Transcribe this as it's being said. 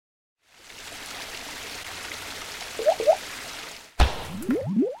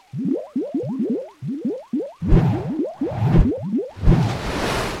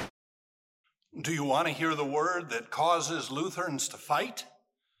want to hear the word that causes Lutherans to fight?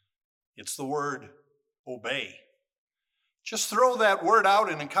 It's the word obey. Just throw that word out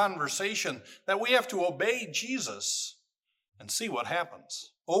in a conversation that we have to obey Jesus and see what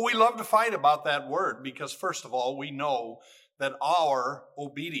happens. Oh, we love to fight about that word because, first of all, we know that our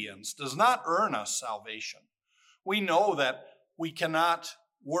obedience does not earn us salvation. We know that we cannot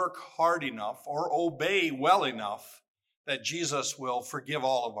work hard enough or obey well enough that Jesus will forgive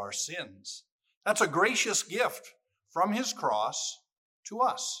all of our sins. That's a gracious gift from his cross to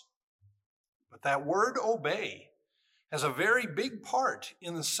us. But that word obey has a very big part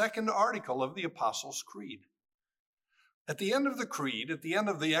in the second article of the Apostles' Creed. At the end of the creed, at the end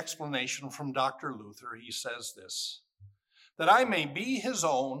of the explanation from Dr. Luther, he says this, that I may be his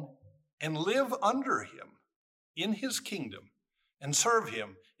own and live under him in his kingdom and serve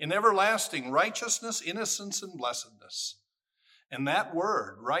him in everlasting righteousness, innocence, and blessedness. And that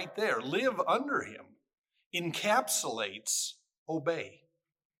word right there, live under him, encapsulates obey.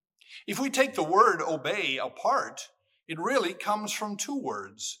 If we take the word obey apart, it really comes from two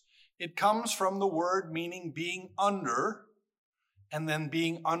words. It comes from the word meaning being under, and then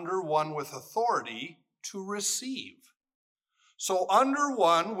being under one with authority to receive. So under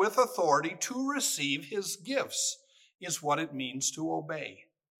one with authority to receive his gifts is what it means to obey.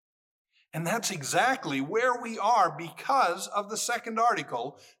 And that's exactly where we are because of the second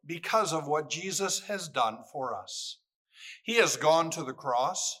article, because of what Jesus has done for us. He has gone to the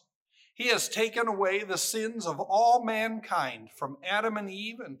cross. He has taken away the sins of all mankind, from Adam and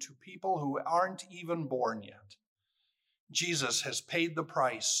Eve and to people who aren't even born yet. Jesus has paid the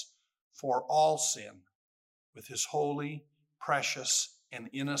price for all sin with his holy, precious, and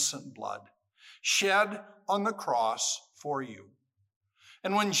innocent blood, shed on the cross for you.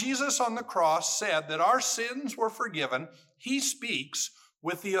 And when Jesus on the cross said that our sins were forgiven, he speaks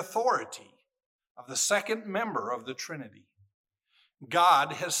with the authority of the second member of the Trinity.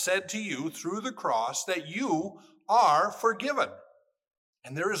 God has said to you through the cross that you are forgiven.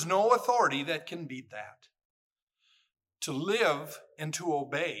 And there is no authority that can beat that. To live and to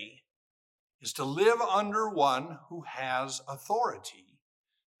obey is to live under one who has authority,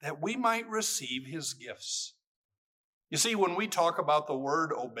 that we might receive his gifts. You see, when we talk about the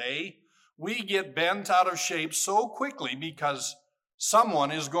word obey, we get bent out of shape so quickly because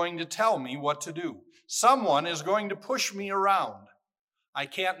someone is going to tell me what to do. Someone is going to push me around. I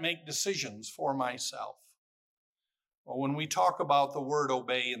can't make decisions for myself. Well, when we talk about the word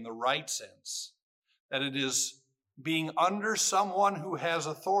obey in the right sense, that it is being under someone who has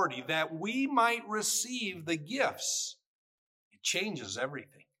authority, that we might receive the gifts, it changes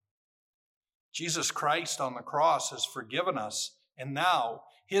everything. Jesus Christ on the cross has forgiven us, and now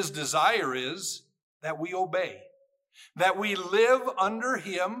his desire is that we obey, that we live under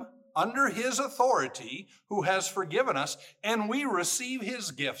him, under his authority, who has forgiven us, and we receive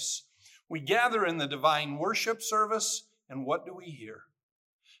his gifts. We gather in the divine worship service, and what do we hear?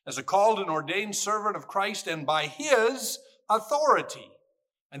 As a called and ordained servant of Christ, and by his authority,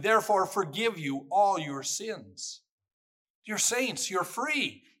 and therefore forgive you all your sins. Dear saints, you're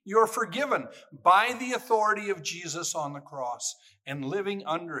free. You're forgiven by the authority of Jesus on the cross, and living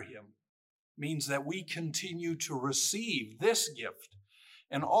under him means that we continue to receive this gift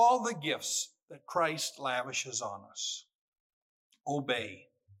and all the gifts that Christ lavishes on us. Obey.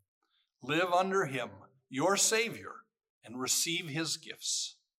 Live under him, your Savior, and receive his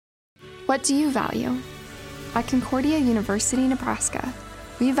gifts. What do you value? At Concordia University, Nebraska,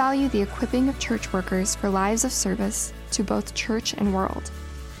 we value the equipping of church workers for lives of service to both church and world.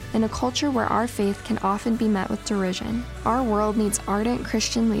 In a culture where our faith can often be met with derision, our world needs ardent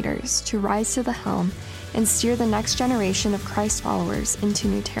Christian leaders to rise to the helm and steer the next generation of Christ followers into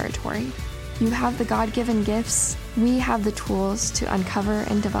new territory. You have the God-given gifts, we have the tools to uncover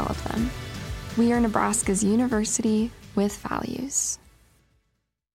and develop them. We are Nebraska's university with values.